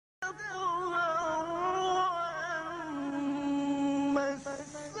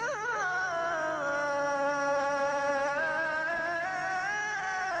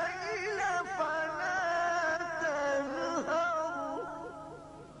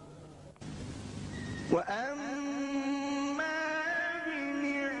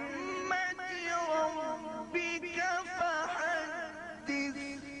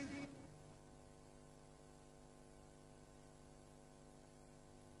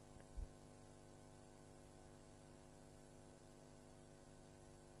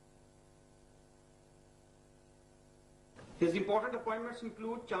His important appointments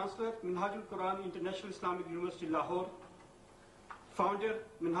include Chancellor, Minhajul Quran International Islamic University, Lahore, Founder,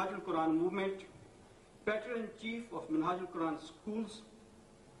 Minhajul Quran Movement, Patron-in-Chief of Minhajul Quran Schools,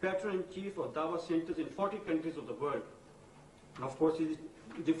 Patron-in-Chief of Dawah Centers in 40 countries of the world. And of course, he is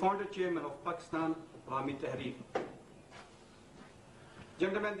the founder chairman of Pakistan Awami Tahir.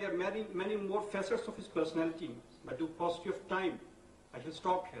 Gentlemen, there are many more facets of his personality, but due paucity of time, I shall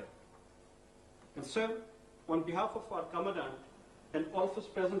stop here. And sir, on behalf of our Commandant and all of us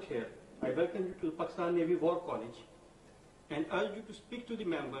present here, I welcome you to the Pakistan Navy War College and urge you to speak to the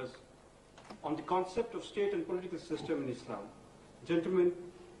members on the concept of state and political system in Islam. Gentlemen,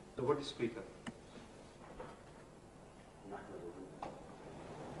 the word is speaker.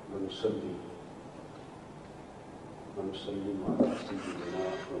 ونسلم على سيدنا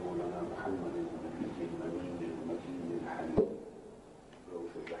ومولانا محمد النبي الأمين المكين الحليم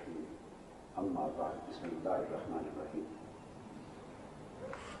الرؤوف الرحيم أما بعد بسم الله الرحمن الرحيم.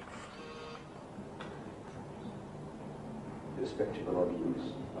 Respectable audience,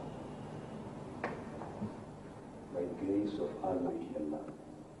 by the grace of Almighty Allah,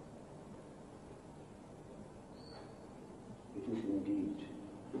 it is indeed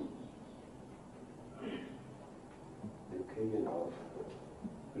an occasion of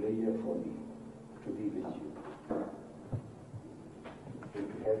pleasure for me to be with you and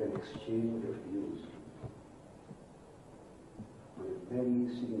to have an exchange of views on a very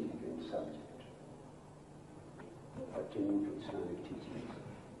significant subject pertaining to Islamic teachings.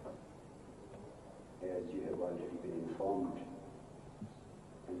 As you have already been informed,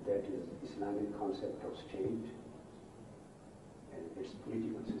 and that is the Islamic concept of state and its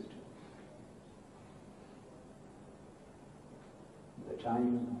political system. The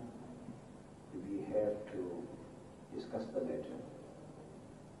time we have to discuss the matter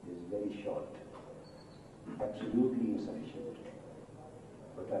is very short, absolutely insufficient,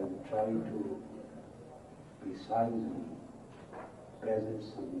 but I will try to precisely present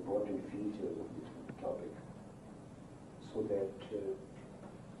some important features of this topic so that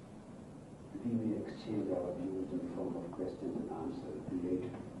we may exchange our views in the form of questions and answers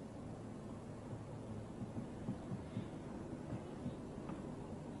later.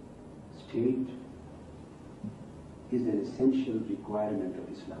 State is an essential requirement of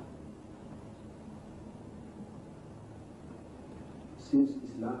Islam. Since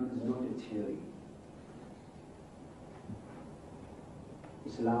Islam is not a theory,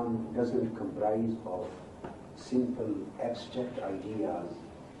 Islam doesn't comprise of simple abstract ideas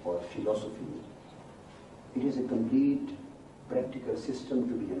or philosophies. It is a complete practical system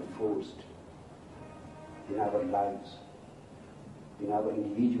to be enforced in our lives, in our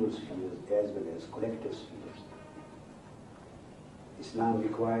individual spheres as well as collective spheres. Islam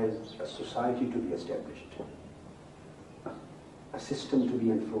requires a society to be established, a system to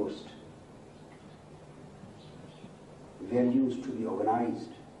be enforced, values to be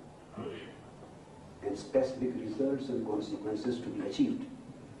organized, and specific results and consequences to be achieved.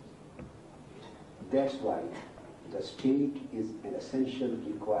 That's why the state is an essential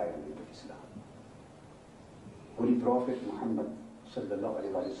requirement of Islam. Holy Prophet Muhammad sallallahu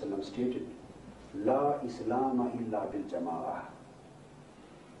alaihi wasallam stated, "La Islama illa bil jama'ah,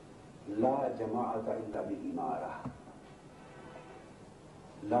 la jama'ata illa bil imarah,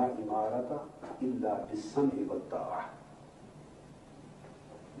 la imarata illa bis sam'i wal ta'ah."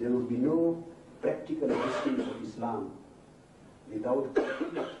 There would be no practical existence of Islam without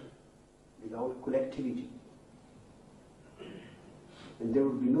collectivity. And there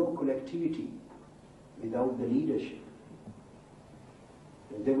would be no collectivity without the leadership.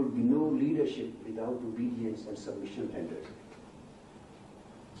 And there would be no leadership without obedience and submission rendered.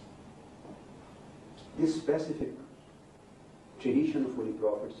 This specific tradition of Holy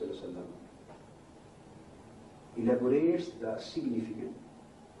Prophet ﷺ elaborates the significant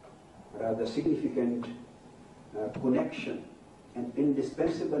connection and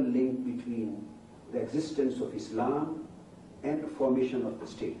indispensable link between the existence of Islam and the formation of the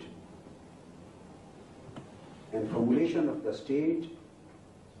state. And formulation of the state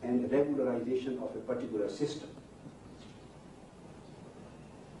and regularization of a particular system.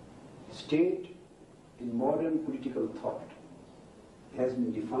 State in modern political thought has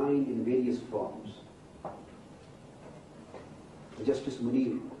been defined in various forms. Justice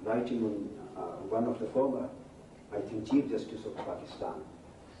Munir, writing on one of the former, I think, Chief Justice of Pakistan,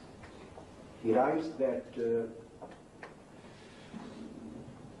 he writes that the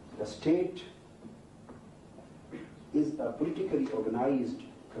state is a politically organized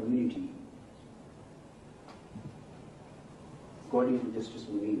community, according to Justice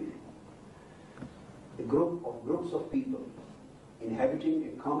Munir, a groups of people inhabiting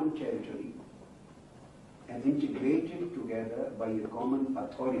a common territory and integrated together by a common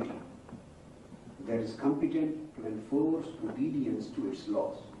authority that is competent to enforce obedience to its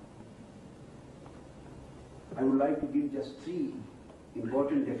laws. I would like to give just 3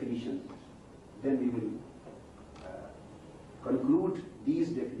 important definitions, then we will conclude these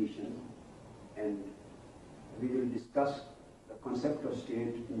definitions and we will discuss the concept of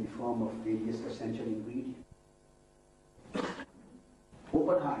state in the form of various essential ingredients.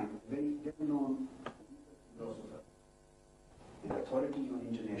 Oppenheim, very well-known philosopher and authority on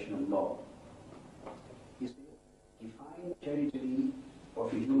international law, he said, define territory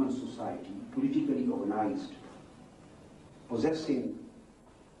of a human society, politically organized, possessing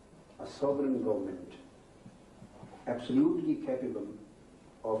a sovereign government, absolutely capable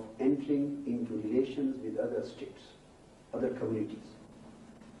of entering into relations with other states, other communities.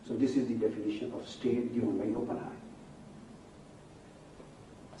 So this is the definition of state given by Oppenheim.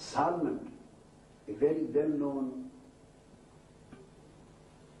 Salmon, a very well-known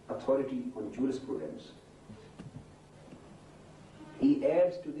authority on jurisprudence, he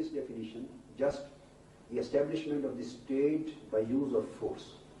adds to this definition just the establishment of the state by use of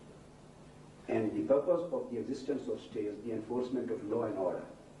force. And the purpose of the existence of state is the enforcement of law and order,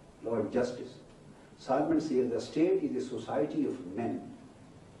 law and justice. Salmon says the state is a society of men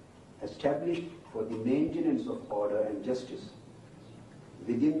established for the maintenance of order and justice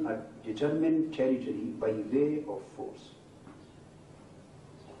within a determined territory by way of force.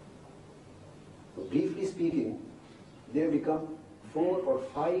 So briefly speaking, there become 4 or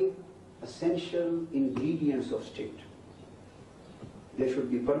 5 essential ingredients of state. There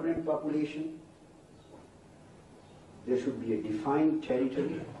should be permanent population, there should be a defined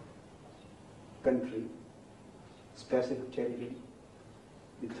territory, country, specific territory.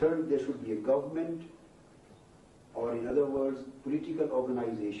 The third, there should be a government, or in other words, political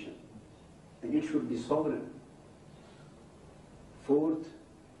organization, and it should be sovereign. Fourth,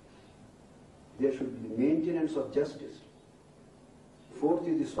 there should be the maintenance of justice. Fourth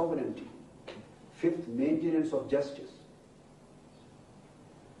is the sovereignty. Fifth, maintenance of justice,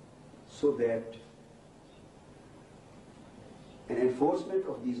 so that an enforcement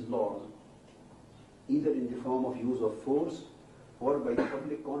of these laws, either in the form of use of force or by the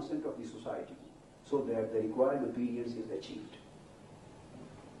public consent of the society, so that the required obedience is achieved.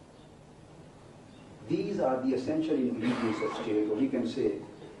 These are the essential ingredients of state, or we can say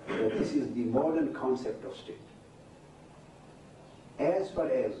that this is the modern concept of state. As far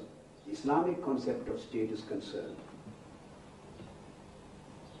as the Islamic concept of state is concerned,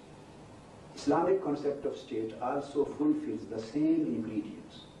 Islamic concept of state also fulfills the same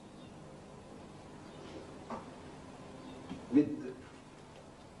ingredients with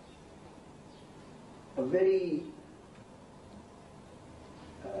a very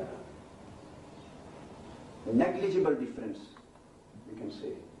negligible difference, we can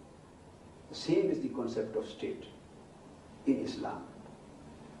say. The same is the concept of state in Islam.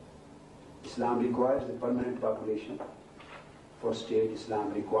 Islam requires a permanent population. For state,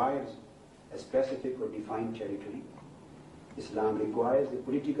 Islam requires a specific or defined territory. Islam requires a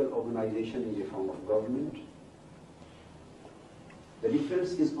political organization in the form of government. The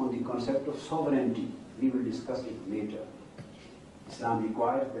difference is on the concept of sovereignty. We will discuss it later. Islam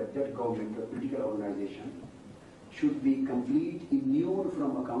requires that that government or political organization should be completely immune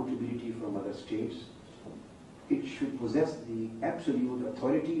from accountability from other states. It should possess the absolute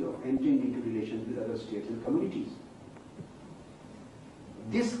authority of entering into relations with other states and communities.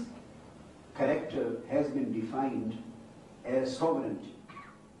 This character has been defined as sovereignty.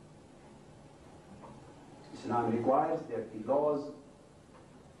 Islam requires that the laws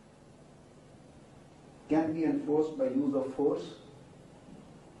can be enforced by use of force,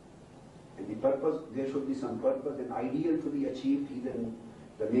 and the purpose, there should be some purpose and ideal to be achieved, either in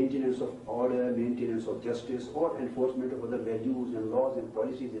the maintenance of order, maintenance of justice, or enforcement of other values and laws and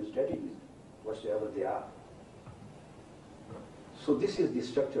policies and strategies, whatsoever they are. So this is the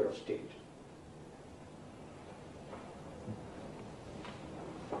structure of state.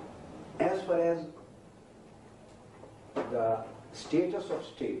 far as the status of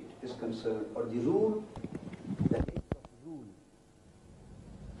state is concerned, or the rule, the nature of rule,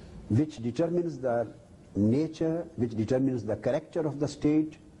 which determines the nature, which determines the character of the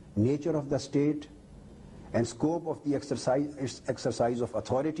state, nature of the state, and scope of the exercise of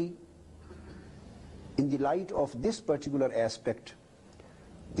authority. In the light of this particular aspect,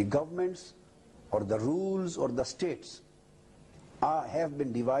 the governments or the rules or the states have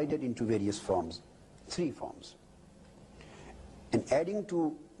been divided into various forms, 3 forms. And adding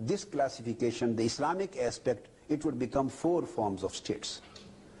to this classification, the Islamic aspect, it would become 4 forms of states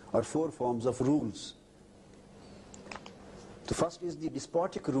or 4 forms of rules. The first is the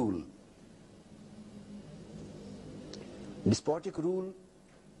despotic rule. Despotic rule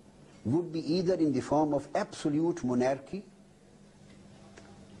would be either in the form of absolute monarchy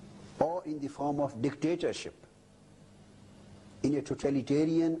or in the form of dictatorship in a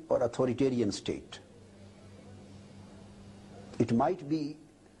totalitarian or authoritarian state. It might be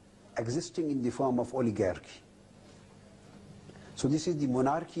existing in the form of oligarchy. So this is the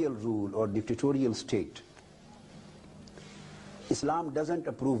monarchical rule or dictatorial state. Islam doesn't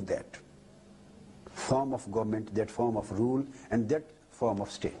approve that form of government, that form of rule, and that form of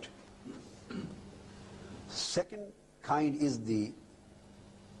state. Second kind is the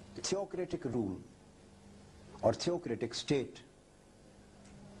theocratic rule or theocratic state.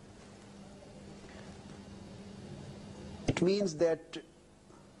 It means that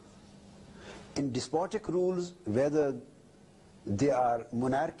in despotic rules, whether they are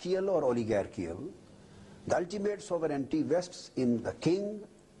monarchical or oligarchical, the ultimate sovereignty vests in the king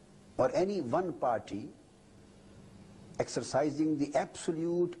or any one party exercising the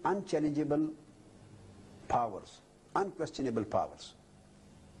absolute, unchallengeable powers, unquestionable powers.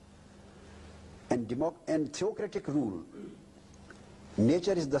 And theocratic rule,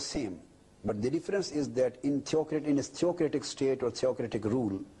 nature is the same, but the difference is that in a theocratic state or theocratic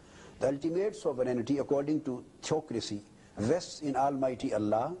rule, the ultimate sovereignty according to theocracy rests in Almighty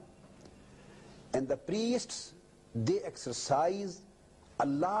Allah, and the priests, they exercise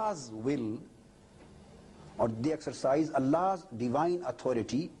Allah's will, or they exercise Allah's divine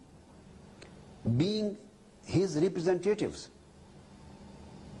authority, being His representatives.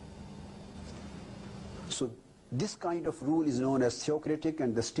 So this kind of rule is known as theocratic,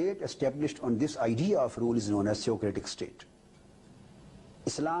 and the state established on this idea of rule is known as theocratic state.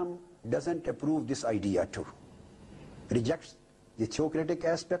 Islam doesn't approve this idea too. Rejects the theocratic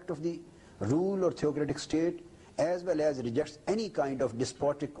aspect of the rule or theocratic state, as well as rejects any kind of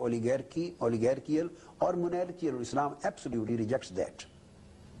despotic oligarchical or monarchical. Islam absolutely rejects that.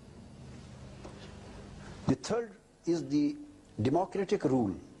 The third is the democratic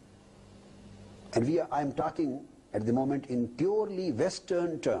rule. And I am talking at the moment in purely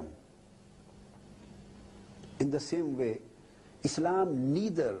Western term. In the same way, Islam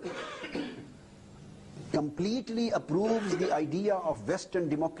neither completely approves the idea of Western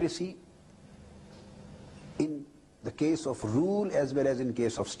democracy in the case of rule as well as in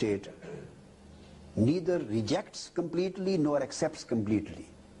case of state, neither rejects completely nor accepts completely.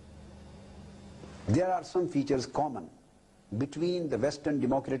 There are some features common between the Western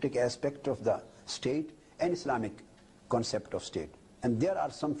democratic aspect of the state and Islamic concept of state, and there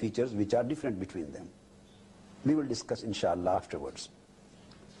are some features which are different between them. We will discuss inshallah afterwards.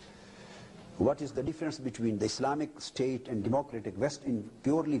 What is the difference between the Islamic state and democratic West in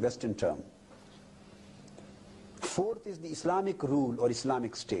purely Western term? Fourth is the Islamic rule or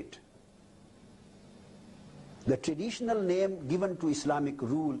Islamic state. The traditional name given to Islamic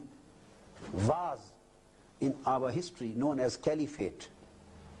rule was in our history known as caliphate.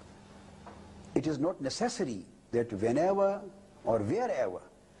 It is not necessary that whenever or wherever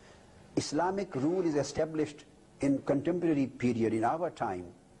Islamic rule is established in contemporary period in our time,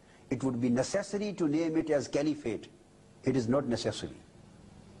 it would be necessary to name it as caliphate. It is not necessary.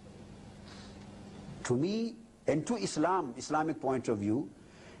 To me and to Islam, Islamic point of view,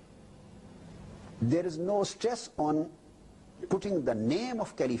 there is no stress on putting the name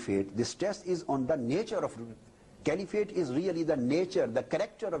of caliphate. The stress is on the nature of rule. Caliphate is really the nature, the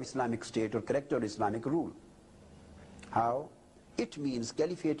character of Islamic state or character of Islamic rule. How? It means,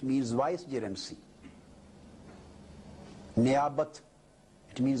 caliphate means vicegerency. Niyabat,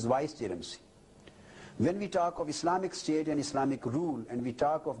 it means vicegerency. When we talk of Islamic state and Islamic rule, and we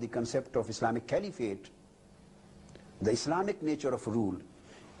talk of the concept of Islamic caliphate, the Islamic nature of rule,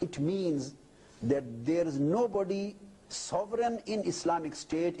 it means that there is nobody sovereign in Islamic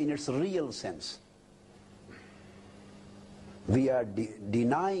state in its real sense. We are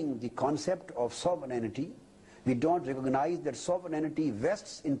denying the concept of sovereignty. We don't recognize that sovereignty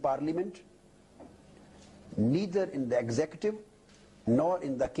vests in parliament neither in the executive, nor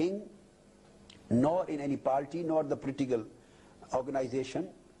in the king, nor in any party, nor the political organization.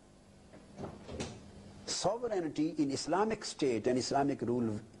 Sovereignty in Islamic state and Islamic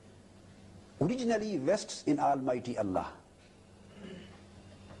rule originally vests in Almighty Allah.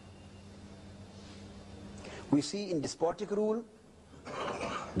 We see in despotic rule,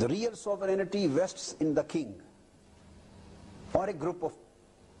 the real sovereignty vests in the king or a group of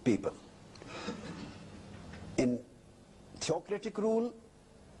people. In theocratic rule,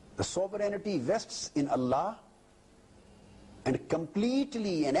 the sovereignty vests in Allah and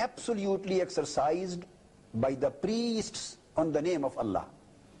completely and absolutely exercised by the priests on the name of Allah.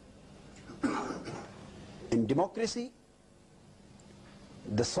 In democracy,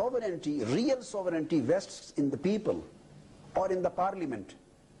 the sovereignty, real sovereignty vests in the people or in the parliament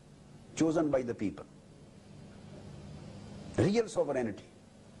chosen by the people. Real sovereignty.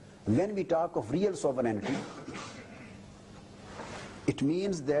 When we talk of real sovereignty, it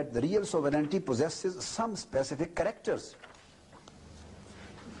means that the real sovereignty possesses some specific characters.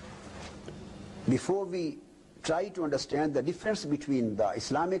 Before we try to understand the difference between the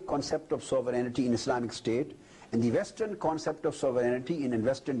Islamic concept of sovereignty in Islamic state and the Western concept of sovereignty in a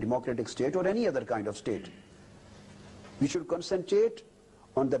Western democratic state or any other kind of state, we should concentrate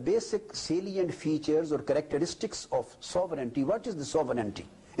on the basic salient features or characteristics of sovereignty. What is the sovereignty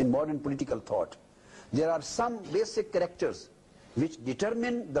in modern political thought? There are some basic characters which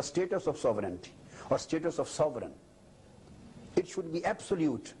determine the status of sovereignty or status of sovereign. It should be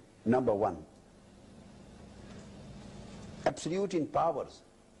absolute, number one. Absolute in powers.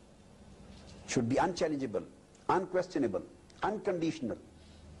 Should be unchallengeable, unquestionable, unconditional.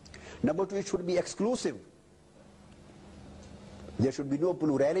 Number two, it should be exclusive. There should be no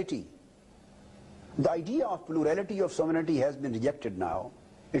plurality. The idea of plurality of sovereignty has been rejected now.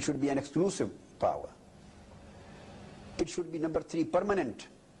 It should be an exclusive power. It should be, number three, permanent,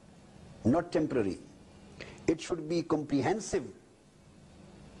 not temporary. It should be comprehensive.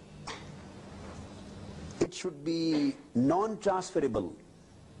 It should be non-transferable.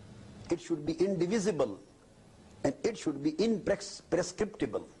 It should be indivisible. And it should be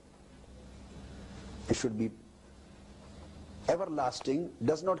imprescriptible. It should be everlasting,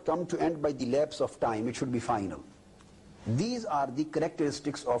 does not come to end by the lapse of time. It should be final. These are the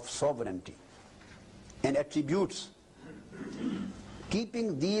characteristics of sovereignty and attributes.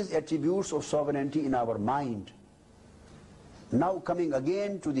 Keeping these attributes of sovereignty in our mind, now coming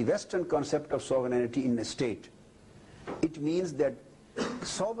again to the Western concept of sovereignty in a state, it means that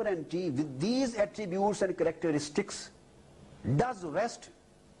sovereignty with these attributes and characteristics does vest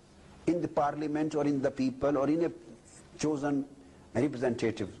in the parliament or in the people or in a chosen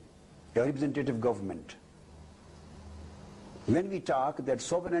representative government. When we talk that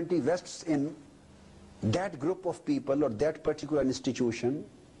sovereignty vests in that group of people or that particular institution,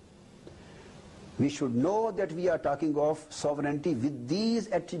 we should know that we are talking of sovereignty with these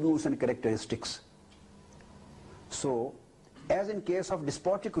attributes and characteristics. So, as in case of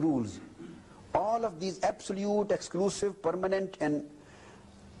despotic rules, all of these absolute, exclusive, permanent and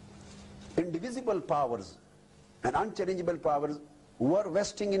indivisible powers and unchallengeable powers were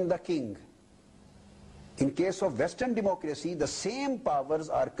vesting in the king. In case of Western democracy, the same powers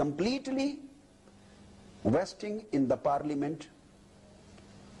are completely vesting in the parliament,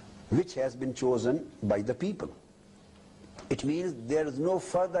 which has been chosen by the people. It means there is no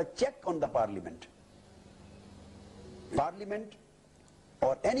further check on the parliament. Parliament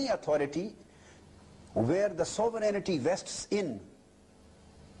or any authority where the sovereignty vests in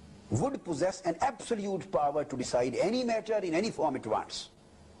would possess an absolute power to decide any matter in any form it wants.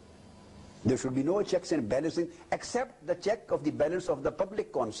 There should be no checks and balancing except the check of the balance of the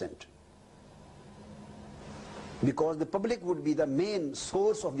public consent. Because the public would be the main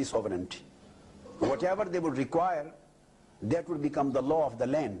source of the sovereignty. Whatever they would require, that would become the law of the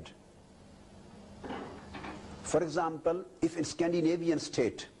land. For example, if in Scandinavian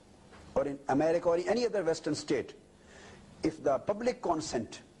state, or in America or in any other Western state, if the public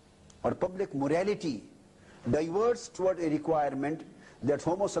consent or public morality diverts toward a requirement that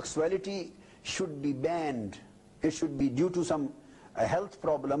homosexuality should be banned, it should be due to some health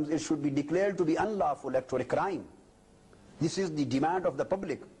problems, it should be declared to be unlawful act or a crime. This is the demand of the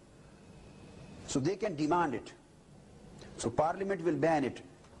public. So they can demand it. So Parliament will ban it.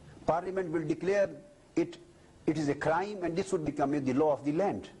 Parliament will declare it is a crime, and this would become the law of the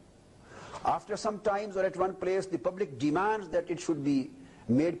land. After some times or at one place, the public demands that it should be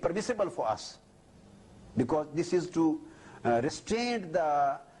made permissible for us, because this is to restrain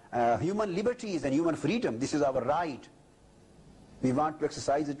the human liberties and human freedom. This is our right. We want to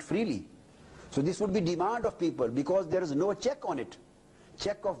exercise it freely. So this would be demand of people because there is no check on it.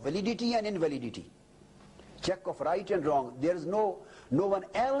 Check of validity and invalidity. Check of right and wrong. There is no one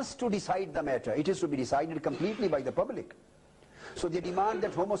else to decide the matter. It is to be decided completely by the public. So they demand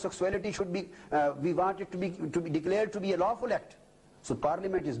that homosexuality should be, we want it to be declared to be a lawful act. So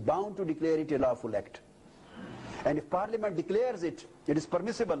Parliament is bound to declare it a lawful act. And if Parliament declares it, it is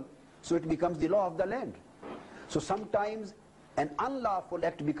permissible, so it becomes the law of the land. So sometimes an unlawful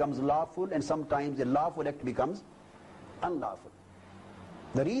act becomes lawful, and sometimes a lawful act becomes unlawful.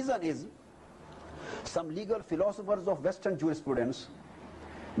 The reason is, some legal philosophers of Western jurisprudence,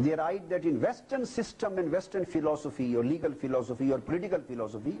 they write that in Western system and Western philosophy, or legal philosophy, or political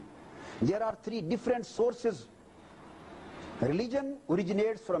philosophy, there are three different sources. Religion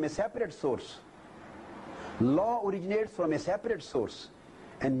originates from a separate source. Law originates from a separate source.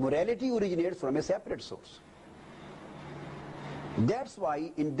 And morality originates from a separate source. That's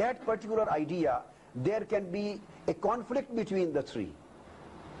why in that particular idea, there can be a conflict between the three.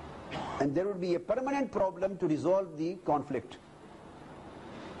 And there would be a permanent problem to resolve the conflict.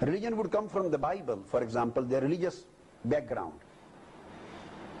 Religion would come from the Bible, for example, their religious background.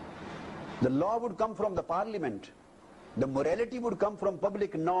 The law would come from the Parliament. The morality would come from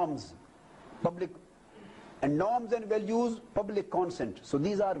public norms, and norms and values, public consent. So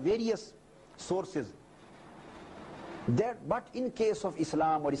these are various sources. But in case of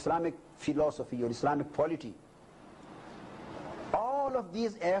Islam or Islamic philosophy or Islamic polity, all of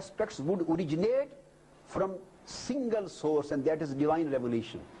these aspects would originate from single source, and that is divine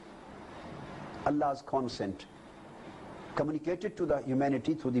revelation. Allah's consent communicated to the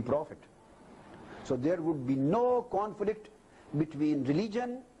humanity through the Prophet. So there would be no conflict between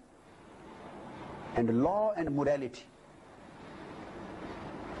religion and law and morality.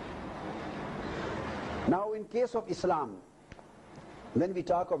 Now in case of Islam, when we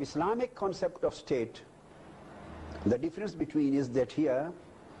talk of Islamic concept of state, the difference between is that here,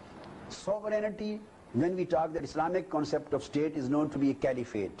 sovereignty, when we talk that Islamic concept of state is known to be a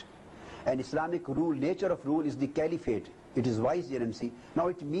caliphate, and Islamic rule, nature of rule is the caliphate, it is vicegerency. Now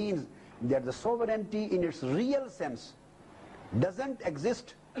it means that the sovereignty in its real sense doesn't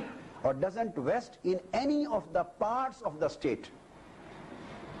exist or doesn't vest in any of the parts of the state,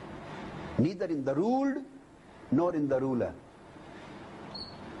 neither in the ruled nor in the ruler.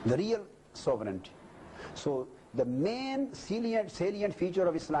 The real sovereignty. So the main salient feature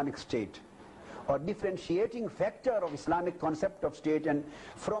of Islamic state, or differentiating factor of Islamic concept of state, and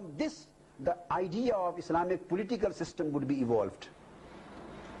from this the idea of Islamic political system would be evolved.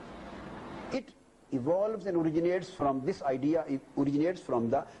 It evolves and originates from this idea, it originates from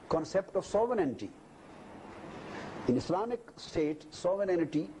the concept of sovereignty. In Islamic state,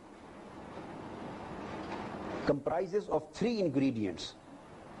 sovereignty comprises of three ingredients.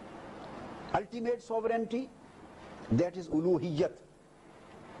 Ultimate sovereignty, that is uluhiyyat.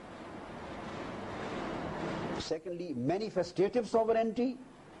 Secondly, manifestative sovereignty,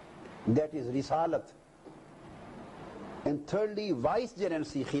 that is risalat. And thirdly,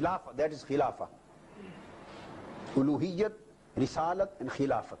 vicegerency, khilafah, that is khilafah. Uluhiyyat, risalat and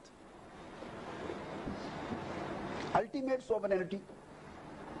khilafat. Ultimate sovereignty,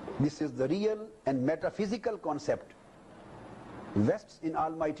 this is the real and metaphysical concept, vests in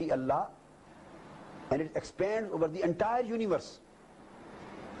Almighty Allah, and it expands over the entire universe.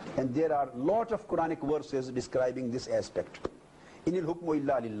 And there are a lot of Quranic verses describing this aspect. Inil hukmu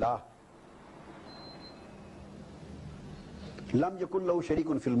illa lillah. Lam yakun lahu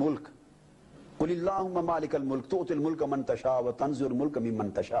sharikun fil mulk. Qul illahumma malikal mulk tu'til mulka man tasha wa tanzur mulka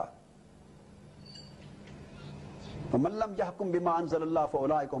mimman tasha. Wa man lam yahkum bima anzalallah fa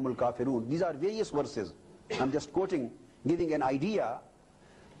ulaika humul kafirun. These are various verses. I'm just quoting, giving an idea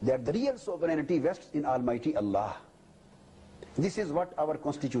that the real sovereignty vests in Almighty Allah. This is what our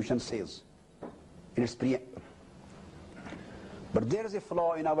constitution says in its preamble. But there is a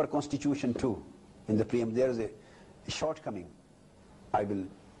flaw in our constitution too. In the preamble there is a shortcoming. I will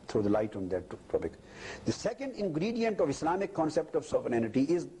throw the light on that topic. The second ingredient of Islamic concept of sovereignty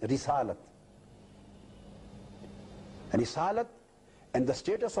is risalat. Risalat and the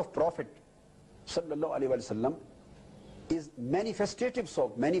status of Prophet sallallahu alaihi wasallam is manifestative.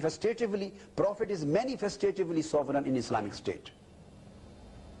 So manifestatively, Prophet is manifestatively sovereign in Islamic state.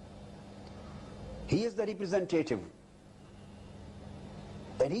 He is the representative,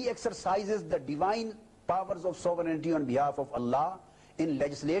 and he exercises the divine powers of sovereignty on behalf of Allah in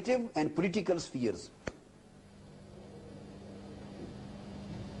legislative and political spheres.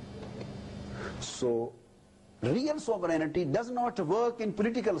 So real sovereignty does not work in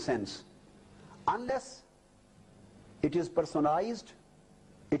political sense unless it is personalized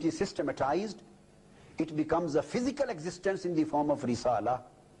it is systematized, it becomes a physical existence in the form of risala,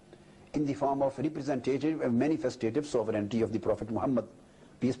 in the form of representative and manifestative sovereignty of the Prophet Muhammad,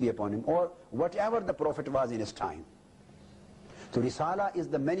 peace be upon him, or whatever the Prophet was in his time. So risala is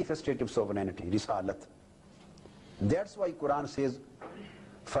the manifestative sovereignty, risalat. That's why Quran says,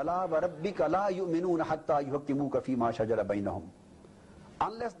 فَلَا وَرَبِّكَ لَا يُؤْمِنُونَ حَتَّى يُحَكِّمُوكَ فِي مَا شَجَرَ بَيْنَهُمْ.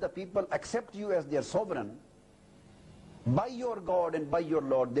 Unless the people accept you as their sovereign, by your God and by your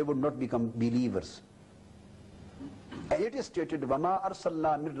Lord, they would not become believers. And it is stated, وَمَا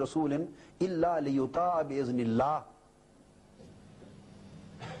أَرْسَلْنَا مِن رَسُولٍ إِلَّا لِيُطَاعَ بِإِذْنِ اللَّهِ.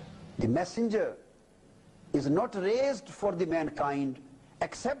 The messenger is not raised for the mankind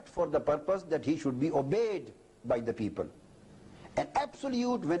except for the purpose that he should be obeyed by the people. When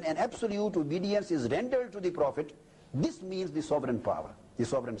an absolute obedience is rendered to the Prophet, this means the sovereign power, the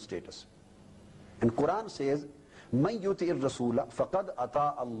sovereign status. And Quran says, مَنْ يُطِعِ الرَّسُولَ فَقَدْ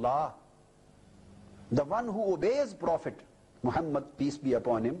أَطَاعَ اللَّهِ. The one who obeys Prophet Muhammad, peace be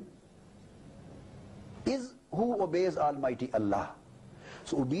upon him, is who obeys Almighty Allah.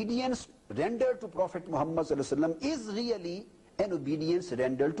 So obedience rendered to Prophet Muhammad is really an obedience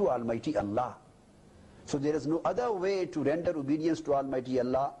rendered to Almighty Allah. So there is no other way to render obedience to Almighty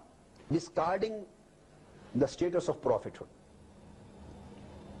Allah discarding the status of prophethood.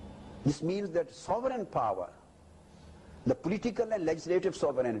 This means that sovereign power, the political and legislative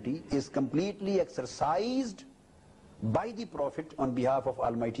sovereignty, is completely exercised by the Prophet on behalf of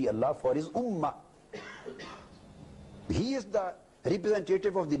Almighty Allah for his ummah. He is the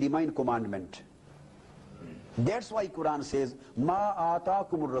representative of the divine commandment. That's why Quran says, مَا آتَاكُمُ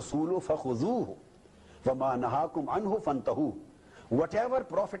الرَّسُولُ فَخُذُوهُ وَمَا نَهَاكُمْ عَنْهُ فَانْتَهُوا. Whatever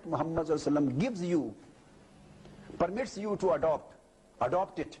Prophet Muhammad gives you, permits you to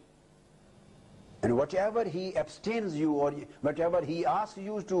adopt it. And whatever he abstains you, or whatever he asks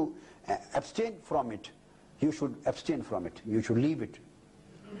you to abstain from it, you should abstain from it, you should leave it.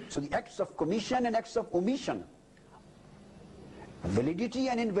 So the acts of commission and acts of omission, validity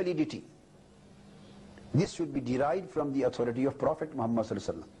and invalidity, this should be derived from the authority of Prophet Muhammad.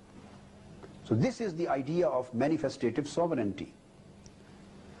 So this is the idea of manifestative sovereignty.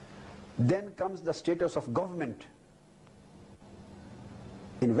 Then comes the status of government.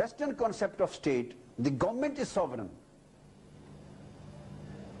 In Western concept of state, the government is sovereign.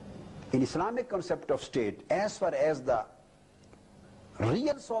 In Islamic concept of state, as far as the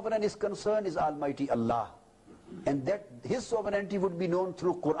real sovereign is concerned, is Almighty Allah. And that his sovereignty would be known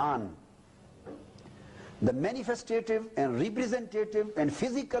through Quran. The manifestative and representative and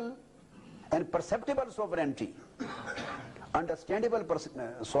physical and perceptible sovereignty, understandable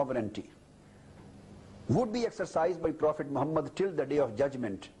sovereignty, would be exercised by Prophet Muhammad till the day of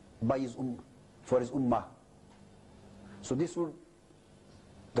judgment by for his ummah. So this would,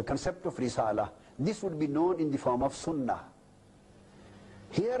 the concept of risala, this would be known in the form of sunnah.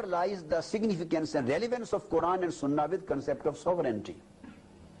 Here lies the significance and relevance of Quran and sunnah with concept of sovereignty.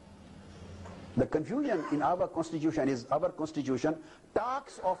 The confusion in our constitution is, our constitution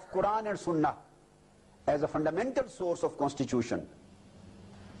talks of Quran and sunnah as a fundamental source of constitution,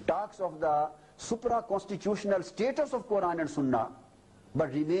 talks of the supra-constitutional status of Quran and Sunnah,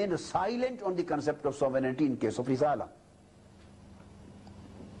 but remains silent on the concept of sovereignty in case of Risala.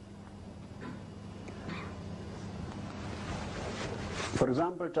 For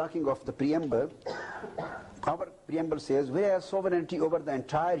example, talking of the preamble, our preamble says, whereas sovereignty over the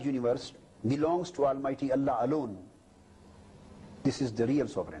entire universe belongs to Almighty Allah alone. This is the real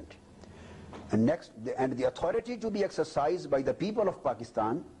sovereignty. And next, and the authority to be exercised by the people of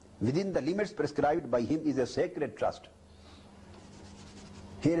Pakistan within the limits prescribed by him is a sacred trust.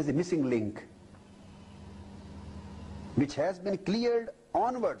 Here is a missing link, which has been cleared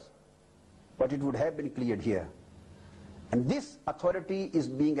onwards, but it would have been cleared here. And this authority is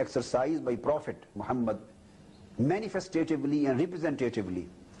being exercised by Prophet Muhammad manifestatively and representatively.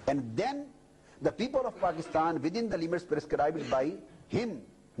 And then the people of Pakistan within the limits prescribed by him,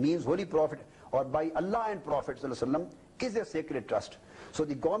 means Holy Prophet, or by Allah and Prophet ﷺ, is a sacred trust. So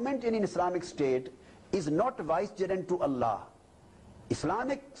the government in an Islamic state is not vicegerent to Allah.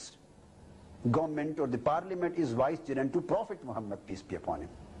 Islamic government or the parliament is vicegerent to Prophet Muhammad, peace be upon him.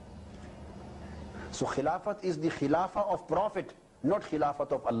 So Khilafat is the Khilafah of Prophet, not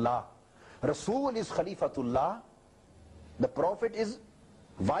Khilafat of Allah. Rasul is Khalifatullah, the Prophet is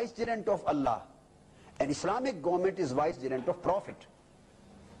vicegerent of Allah, and Islamic government is vicegerent of Prophet.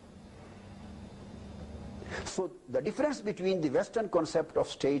 So the difference between the Western concept of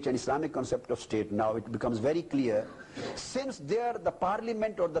state and Islamic concept of state, now it becomes very clear, since there the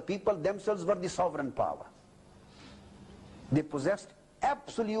parliament or the people themselves were the sovereign power. They possessed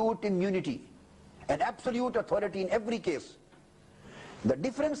absolute immunity and absolute authority in every case. The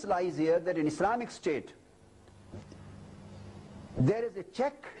difference lies here that in Islamic State, there is a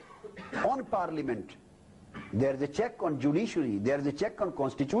check on parliament, there is a check on judiciary, there is a check on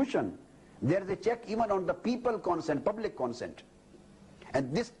constitution, there is a check even on the people consent, public consent.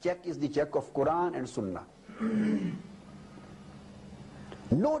 And this check is the check of Quran and Sunnah.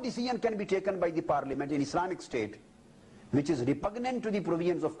 No decision can be taken by the parliament in Islamic State which is repugnant to the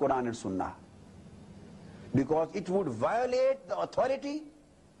provisions of Quran and Sunnah, because it would violate the authority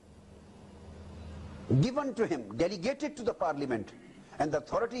given to him, delegated to the parliament, and the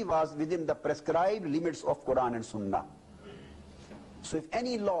authority was within the prescribed limits of Quran and Sunnah. So if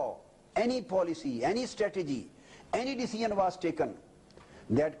any law, any policy, any strategy, any decision was taken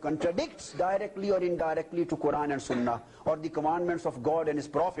that contradicts directly or indirectly to Quran and Sunnah or the commandments of God and His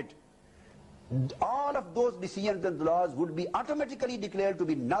Prophet, all of those decisions and laws would be automatically declared to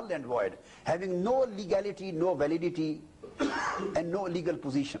be null and void, having no legality, no validity, and no legal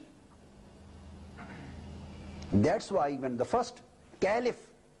position. That's why when the first caliph,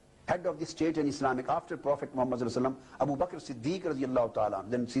 head of the state in Islamic, after Prophet Muhammad sallallahu alaihi wasallam, Abu Bakr Siddiq radiyallahu ta'ala,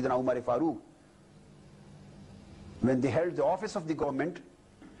 then Sayyidina Umar Farooq, when they held the office of the government,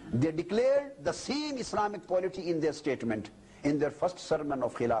 they declared the same Islamic polity in their statement, in their first sermon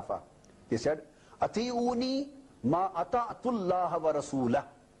of Khilafah. They said, Ati'uni ma ata'atullaha wa rasulah.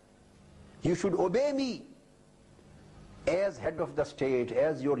 You should obey me as head of the state,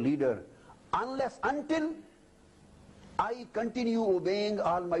 as your leader, until I continue obeying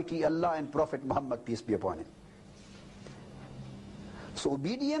Almighty Allah and Prophet Muhammad, peace be upon him. So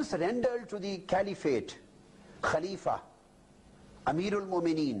obedience rendered to the caliphate, Khalifa, Amirul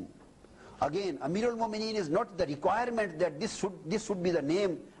Mu'mineen. Again, Amirul Mu'mineen is not the requirement that this should be the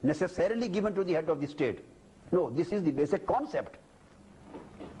name necessarily given to the head of the state. No, this is the basic concept.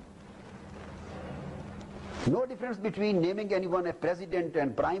 No difference between naming anyone a president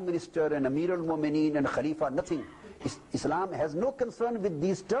and prime minister and Amirul Mu'mineen and Khalifa, nothing. Islam has no concern with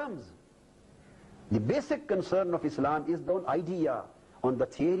these terms. The basic concern of Islam is the idea, on the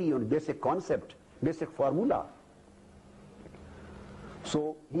theory, on basic concept, basic formula.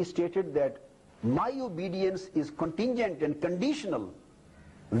 So he stated that my obedience is contingent and conditional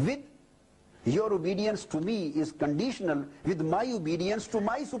with your obedience to me is conditional with my obedience to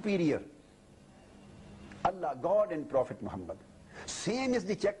my superior, Allah, God and Prophet Muhammad. Same is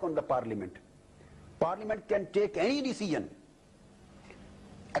the check on the parliament. Parliament can take any decision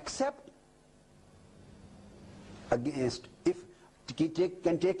except against,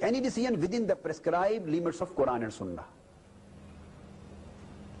 can take any decision within the prescribed limits of Quran and Sunnah.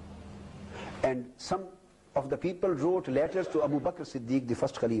 And some of the people wrote letters to Abu Bakr Siddiq, the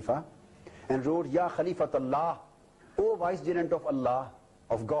first Khalifa, and wrote, Ya Khalifat Allah, O Vicegerent of Allah,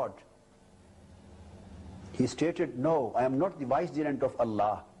 of God. He stated, no, I am not the Vicegerent of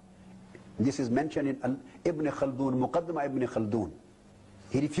Allah. This is mentioned in Ibn Khaldun, Muqaddimah Ibn Khaldun.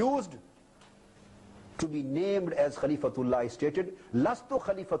 He refused to be named as Khalifatullah. He stated, Lastu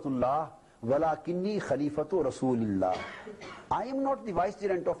Khalifatullah, walakinni Khalifatu Rasulillah. I am not the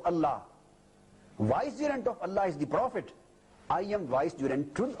Vicegerent of Allah. Vicegerent of Allah is the Prophet. I am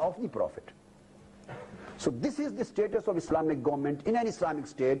Vicegerent of the Prophet. So this is the status of Islamic government in an Islamic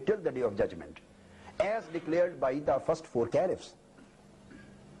state till the day of judgment, as declared by the first four caliphs.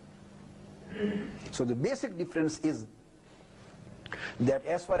 So the basic difference is that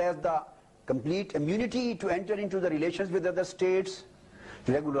as far as the complete immunity to enter into the relations with other states,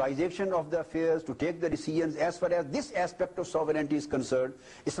 regularization of the affairs, to take the decisions, as far as this aspect of sovereignty is concerned,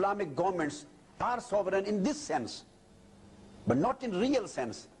 Islamic governments are sovereign in this sense, but not in real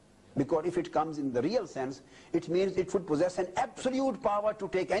sense. Because if it comes in the real sense, it means it would possess an absolute power to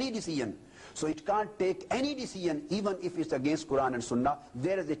take any decision. So it can't take any decision even if it's against Quran and Sunnah.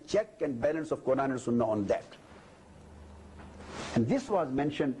 There is a check and balance of Quran and Sunnah on that. And this was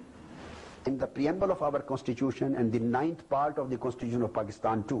mentioned in the preamble of our constitution and the 9th part of the constitution of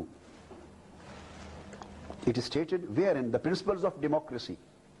Pakistan too. It is stated wherein the principles of democracy,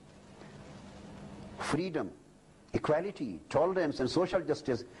 freedom, equality, tolerance and social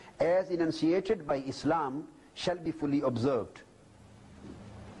justice as enunciated by Islam shall be fully observed.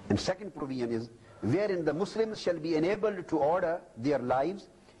 And second provision is wherein the Muslims shall be enabled to order their lives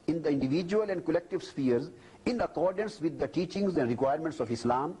in the individual and collective spheres in accordance with the teachings and requirements of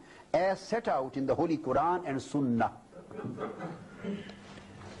Islam as set out in the Holy Quran and Sunnah.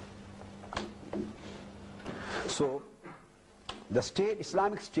 So the state,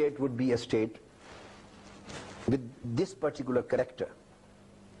 Islamic state, would be a state with this particular character.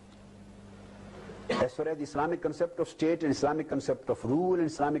 As far as the Islamic concept of state and Islamic concept of rule and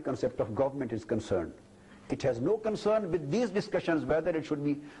Islamic concept of government is concerned, it has no concern with these discussions whether there should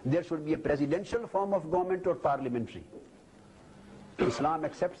be a presidential form of government or parliamentary. Islam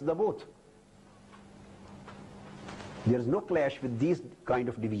accepts the both. There is no clash with these kind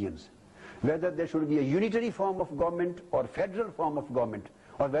of divisions. Whether there should be a unitary form of government or federal form of government,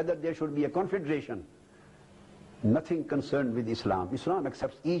 or whether there should be a confederation, nothing concerned with Islam. Islam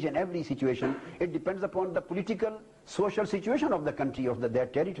accepts each and every situation. It depends upon the political, social situation of the country, of their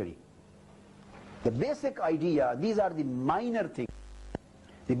territory. The basic idea, these are the minor things.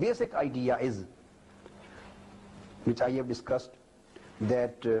 The basic idea is, which I have discussed,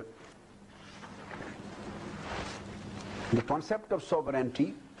 that the concept of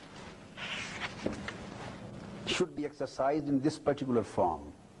sovereignty should be exercised in this particular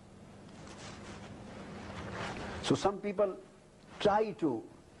form. So some people try to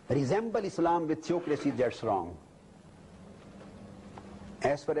resemble Islam with theocracy. That's wrong.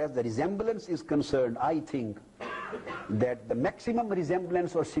 As far as the resemblance is concerned, I think that the maximum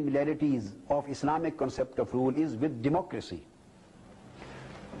resemblance or similarities of Islamic concept of rule is with democracy,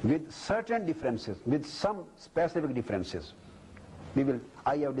 with certain differences, with some specific differences.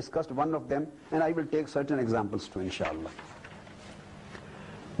 I have discussed one of them, and I will take certain examples too, inshallah.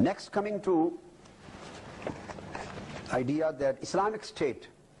 Next, coming to idea that Islamic state,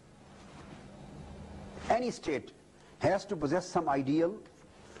 any state, has to possess some ideal,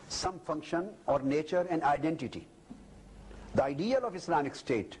 some function or nature and identity. The ideal of Islamic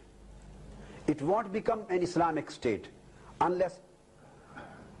state, it won't become an Islamic state unless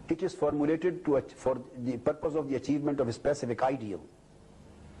it is formulated for the purpose of the achievement of a specific ideal.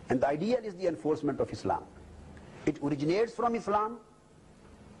 And the ideal is the enforcement of Islam. It originates from Islam.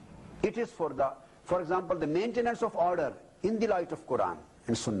 It is for example, the maintenance of order in the light of Quran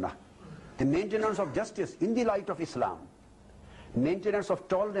and Sunnah, the maintenance of justice in the light of Islam, maintenance of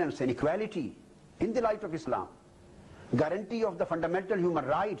tolerance and equality in the light of Islam, guarantee of the fundamental human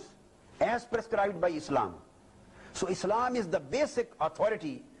rights as prescribed by Islam. So Islam is the basic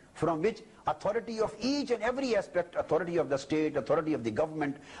authority from which authority of each and every aspect, authority of the state, authority of the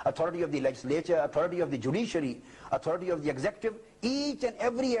government, authority of the legislature, authority of the judiciary, authority of the executive, each and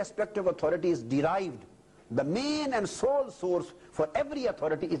every aspect of authority is derived. The main and sole source for every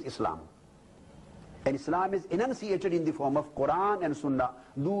authority is Islam. And Islam is enunciated in the form of Quran and Sunnah,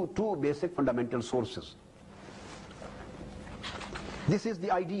 two basic fundamental sources. This is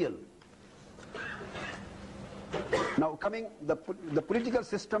the ideal. Now coming, the political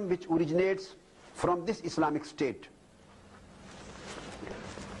system which originates from this Islamic state.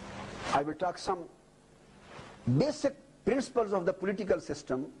 I will talk some basic principles of the political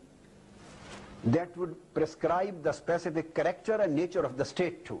system that would prescribe the specific character and nature of the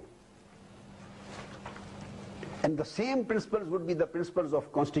state too. And the same principles would be the principles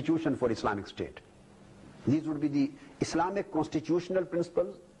of constitution for Islamic state. These would be the Islamic constitutional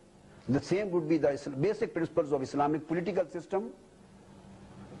principles. The same would be the basic principles of Islamic political system,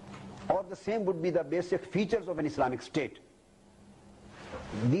 or the same would be the basic features of an Islamic state.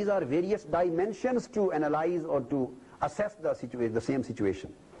 These are various dimensions to analyze or to assess the same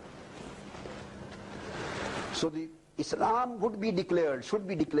situation. So the Islam should be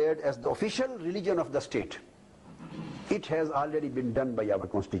declared as the official religion of the state. It has already been done by our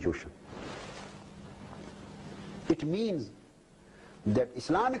constitution. It means that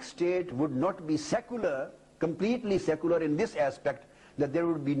Islamic state would not be secular, completely secular in this aspect, that there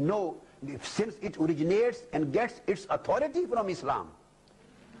would be no, since it originates and gets its authority from Islam.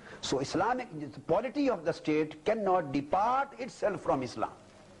 So the polity of the state cannot depart itself from Islam.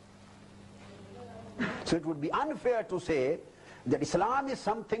 So it would be unfair to say that Islam is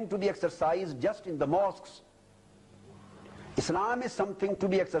something to be exercised just in the mosques. Islam is something to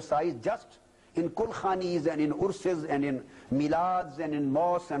be exercised just in kulkhanis and in urses and in milads and in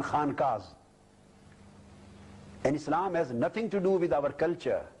mosques and khankas. And Islam has nothing to do with our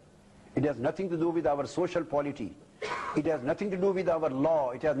culture. It has nothing to do with our social polity. It has nothing to do with our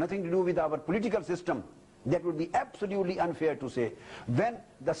law. It has nothing to do with our political system. That would be absolutely unfair to say. When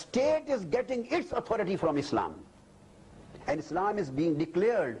the state is getting its authority from Islam, and Islam is being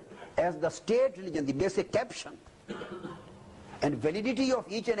declared as the state religion, the basic caption, and validity of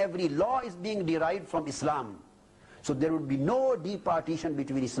each and every law is being derived from Islam, so there would be no departition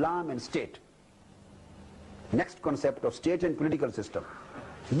between Islam and state. Next concept of state and political system.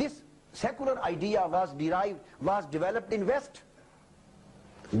 This secular idea was developed in West.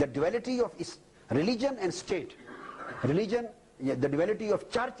 The duality of religion and state. The duality of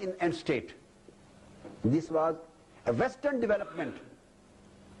church and state. This was a Western development.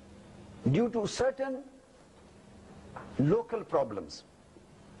 due to certain local problems.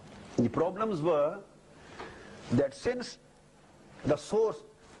 The problems were that since the source,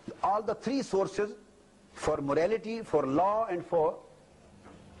 all the three sources for morality, for law and for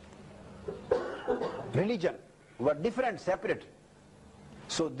religion were different, separate,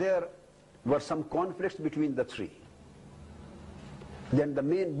 so there were some conflicts between the three. Then the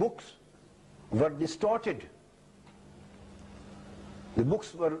main books were distorted. The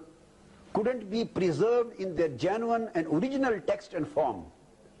books couldn't be preserved in their genuine and original text and form.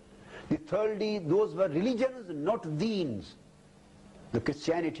 Thirdly, those were religions, not deens. The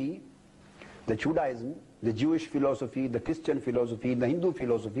Christianity, the Judaism, the Jewish philosophy, the Christian philosophy, the Hindu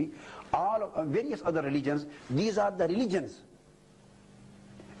philosophy, all various other religions, these are the religions.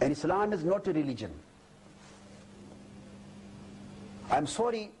 And Islam is not a religion. I'm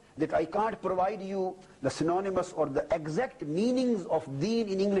sorry that I can't provide you the synonymous or the exact meanings of deen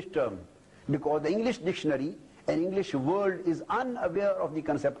in English term, because the English dictionary and English world is unaware of the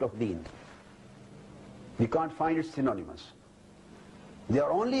concept of deen. We can't find it synonymous. They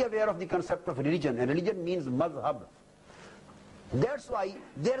are only aware of the concept of religion, and religion means madhab. That's why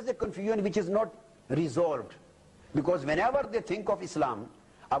there is a confusion which is not resolved, because whenever they think of Islam,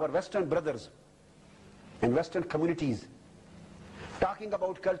 our Western brothers and Western communities talking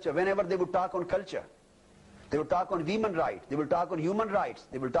about culture, whenever they would talk on culture, they will talk on women's rights, they will talk on human rights,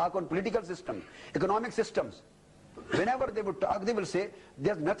 they will talk on political systems, economic systems. Whenever they would talk, they will say,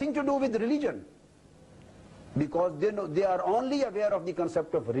 there's nothing to do with religion. Because they are only aware of the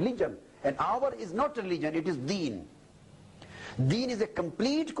concept of religion. And our is not religion, it is deen. Deen is a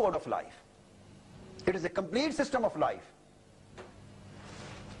complete code of life. It is a complete system of life,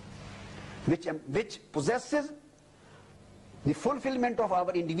 which possesses the fulfillment of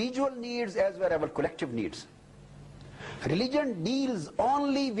our individual needs as well as our collective needs. Religion deals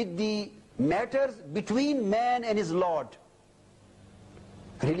only with the matters between man and his Lord.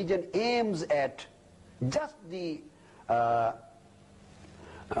 Religion aims at just the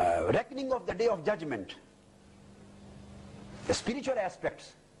reckoning of the day of judgment, the spiritual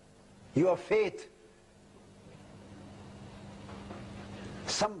aspects, your faith,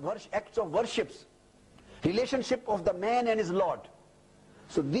 some acts of worships, relationship of the man and his Lord.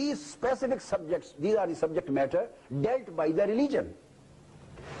 So these specific subjects, these are the subject matter dealt by the religion.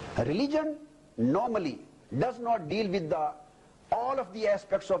 Religion normally does not deal with all of the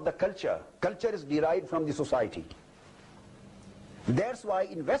aspects of the culture. Culture is derived from the society. That's why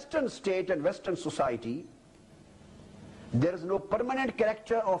in Western state and Western society, there is no permanent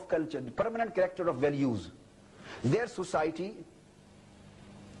character of culture, permanent character of values. Their society,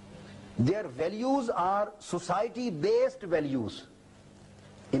 their values are society-based values.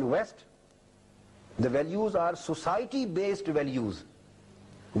 In West, the values are society-based values.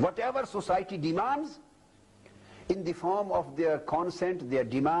 Whatever society demands, in the form of their consent, their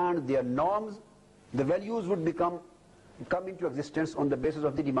demand, their norms, the values would come into existence on the basis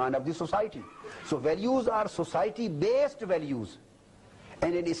of the demand of the society. So values are society-based values.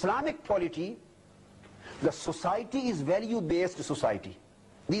 And in Islamic polity, the society is value-based society.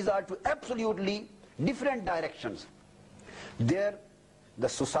 These are two absolutely different directions. There, the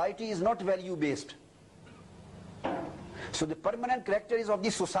society is not value-based. So the permanent character is of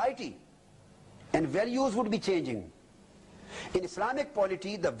the society, and values would be changing. In Islamic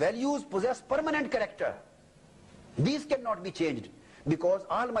polity, the values possess permanent character. These cannot be changed, because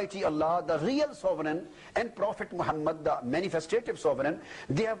Almighty Allah, the real sovereign, and Prophet Muhammad, the manifestative sovereign,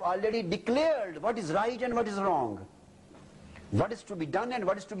 they have already declared what is right and what is wrong, what is to be done and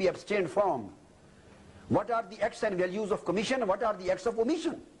what is to be abstained from, what are the acts and values of commission, what are the acts of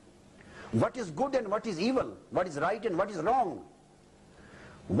omission, what is good and what is evil, what is right and what is wrong,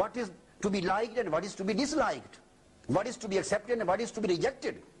 what is to be liked and what is to be disliked, what is to be accepted and what is to be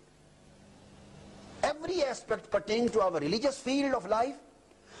rejected. Every aspect pertaining to our religious field of life,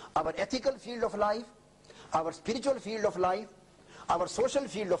 our ethical field of life, our spiritual field of life, our social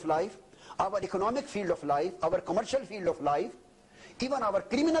field of life, our economic field of life, our commercial field of life, even our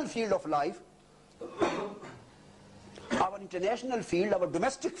criminal field of life, our international field, our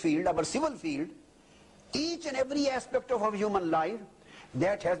domestic field, our civil field, each and every aspect of our human life,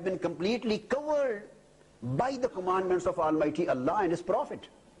 that has been completely covered by the commandments of Almighty Allah and His Prophet.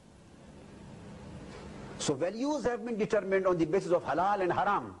 So values have been determined on the basis of halal and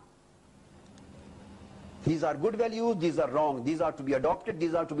haram. These are good values, these are wrong, these are to be adopted,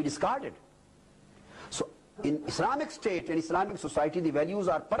 these are to be discarded. So in Islamic state and Islamic society, the values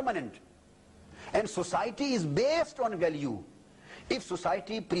are permanent. And society is based on value. If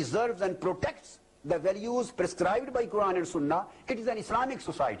society preserves and protects the values prescribed by Quran and Sunnah, it is an Islamic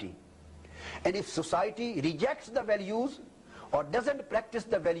society. And if society rejects the values or doesn't practice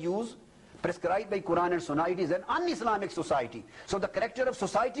the values prescribed by Quran and Sunnah, it is an un-Islamic society. So the character of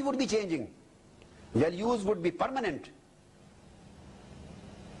society would be changing. Values would be permanent.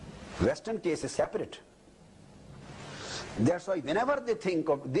 Western case is separate. That's why whenever they think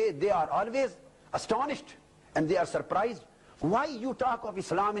of, they are always astonished and they are surprised. Why you talk of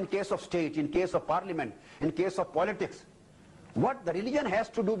Islam in case of state, in case of parliament, in case of politics? What the religion has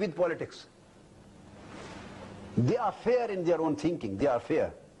to do with politics? They are fair in their own thinking, they are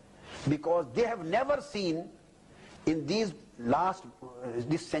fair. Because they have never seen in these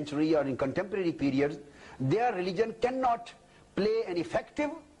this century or in contemporary periods, their religion cannot play an effective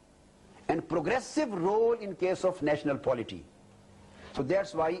and progressive role in case of national polity. So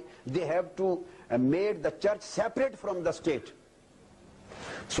that's why they have to make the church separate from the state.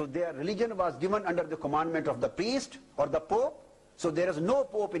 So their religion was given under the commandment of the priest or the pope. So there is no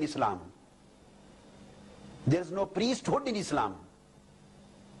pope in Islam. There is no priesthood in Islam.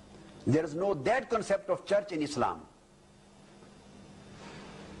 There is no that concept of church in Islam.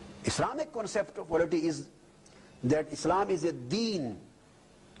 Islamic concept of polity is that Islam is a deen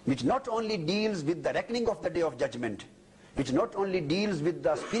which not only deals with the reckoning of the day of judgment, which not only deals with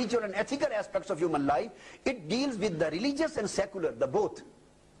the spiritual and ethical aspects of human life, it deals with the religious and secular, the both.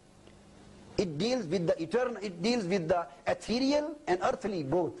 It deals with the eternal, it deals with the ethereal and earthly,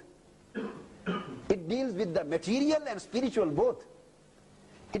 both. It deals with the material and spiritual, both.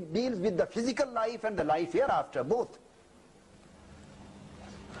 It deals with the physical life and the life hereafter, both.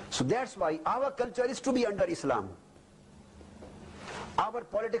 So that's why our culture is to be under Islam. Our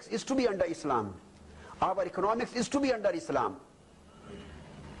politics is to be under Islam. Our economics is to be under Islam.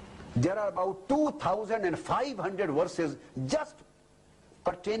 There are about 2,500 verses just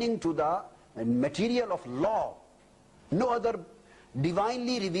pertaining to the material of law. No other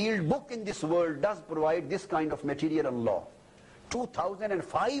divinely revealed book in this world does provide this kind of material of law.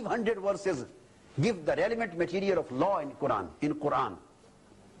 2,500 verses give the relevant material of law in Quran.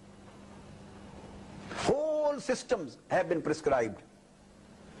 Whole systems have been prescribed,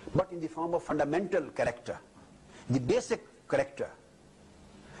 but in the form of fundamental character, the basic character.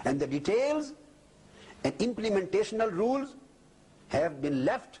 And the details and implementational rules have been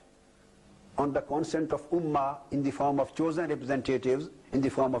left on the consent of Ummah in the form of chosen representatives, in the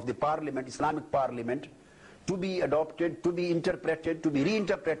form of the parliament, Islamic parliament, to be adopted, to be interpreted, to be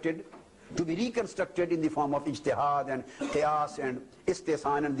reinterpreted, to be reconstructed in the form of ijtihad and qiyas and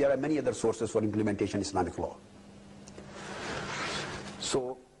istihsan, and there are many other sources for implementation of Islamic law.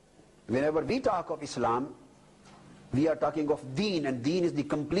 So, whenever we talk of Islam, we are talking of deen, and deen is the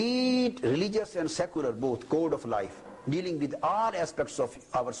complete religious and secular, both, code of life, dealing with all aspects of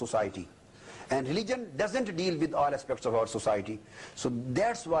our society. And religion doesn't deal with all aspects of our society. So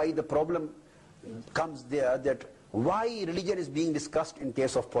that's why the problem comes there, that why religion is being discussed in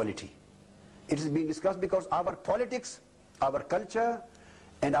case of polity. It is being discussed because our politics, our culture,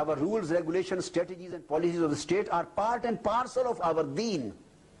 and our rules, regulations, strategies, and policies of the state are part and parcel of our deen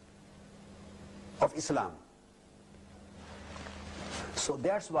of Islam. So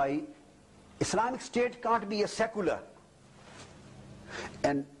that's why Islamic State can't be a secular,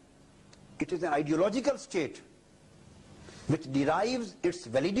 and it is an ideological state which derives its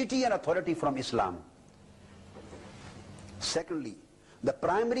validity and authority from Islam. Secondly, the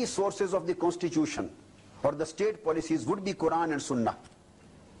primary sources of the constitution or the state policies would be Quran and Sunnah.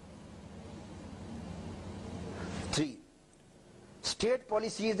 3. State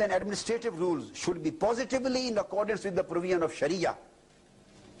policies and administrative rules should be positively in accordance with the provision of Sharia.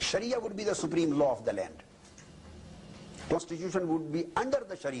 Sharia would be the supreme law of the land. Constitution would be under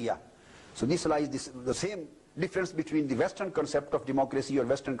the Sharia. So this lies the same difference between the Western concept of democracy or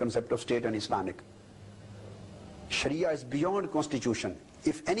Western concept of state and Islamic. Sharia is beyond constitution.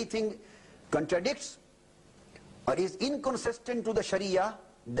 If anything contradicts or is inconsistent to the Sharia,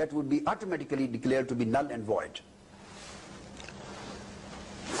 that would be automatically declared to be null and void.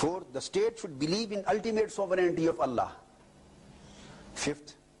 4. The state should believe in ultimate sovereignty of Allah.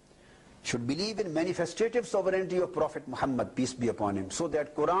 5th, should believe in manifestative sovereignty of Prophet Muhammad, peace be upon him, so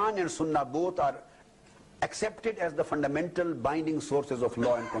that Quran and Sunnah both are accepted as the fundamental binding sources of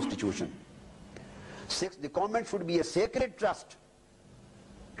law and constitution. 6. The government should be a sacred trust,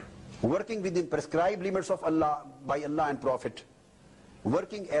 working within prescribed limits of Allah, by Allah and Prophet,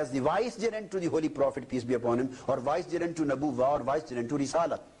 working as the vicegerent to the Holy Prophet, peace be upon him, or vicegerent to Nabuwwah, or vicegerent to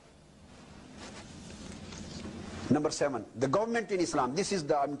Risalat. Number 7, the government in Islam. This is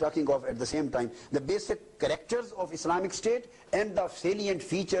I'm talking of at the same time the basic characters of Islamic State and the salient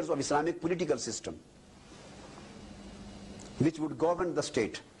features of Islamic political system which would govern the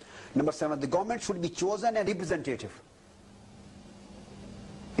state. Number 7, the government should be chosen and representative.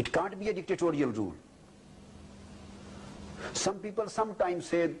 It can't be a dictatorial rule. Some people sometimes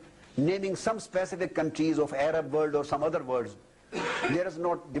say, naming some specific countries of Arab world or some other words, there is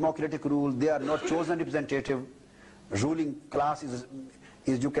not democratic rule, they are not chosen representative, ruling class is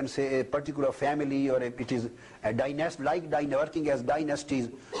you can say a particular family, or it is a dynasty, working as dynasties.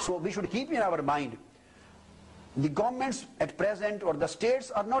 So we should keep in our mind, the governments at present or the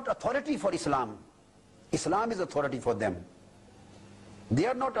states are not authority for Islam. Islam is authority for them. They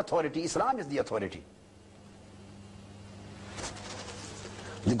are not authority, Islam is the authority.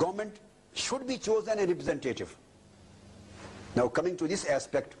 The government should be chosen and representative. Now coming to this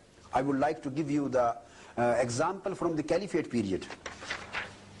aspect, I would like to give you the example from the Caliphate period.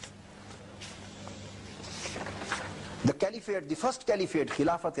 The Caliphate, the first Caliphate,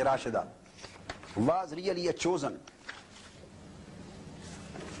 Khilafat Rashida, was really a chosen.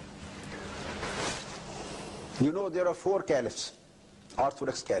 You know there are 4 caliphs,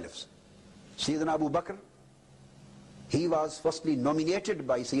 Orthodox caliphs. Sayyidina Abu Bakr, he was firstly nominated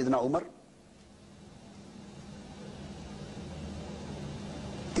by Sayyidina Umar.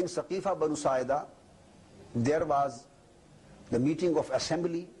 In Saqifa Banu Saida, there was the meeting of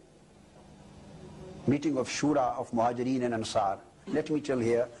assembly, meeting of Shura of Muhajirin and Ansar. Let me tell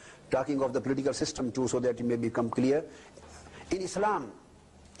here, talking of the political system too, so that it may become clear. In Islam,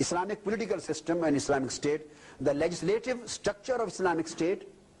 Islamic political system and Islamic state, the legislative structure of Islamic state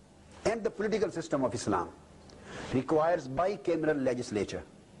and the political system of Islam requires bicameral legislature,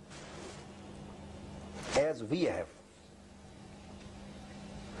 as we have.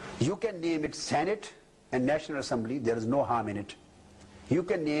 You can name it Senate and National Assembly, there is no harm in it. You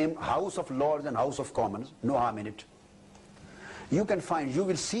can name House of Lords and House of Commons, no harm in it. You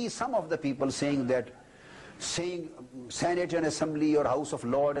will see some of the people saying that saying Senate and Assembly or House of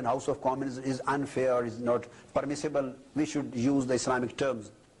Lords and House of Commons is unfair, is not permissible, we should use the Islamic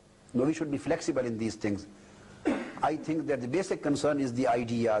terms. No, we should be flexible in these things. I think that the basic concern is the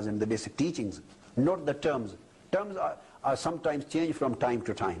ideas and the basic teachings, not the terms. Terms are sometimes changed from time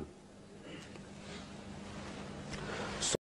to time.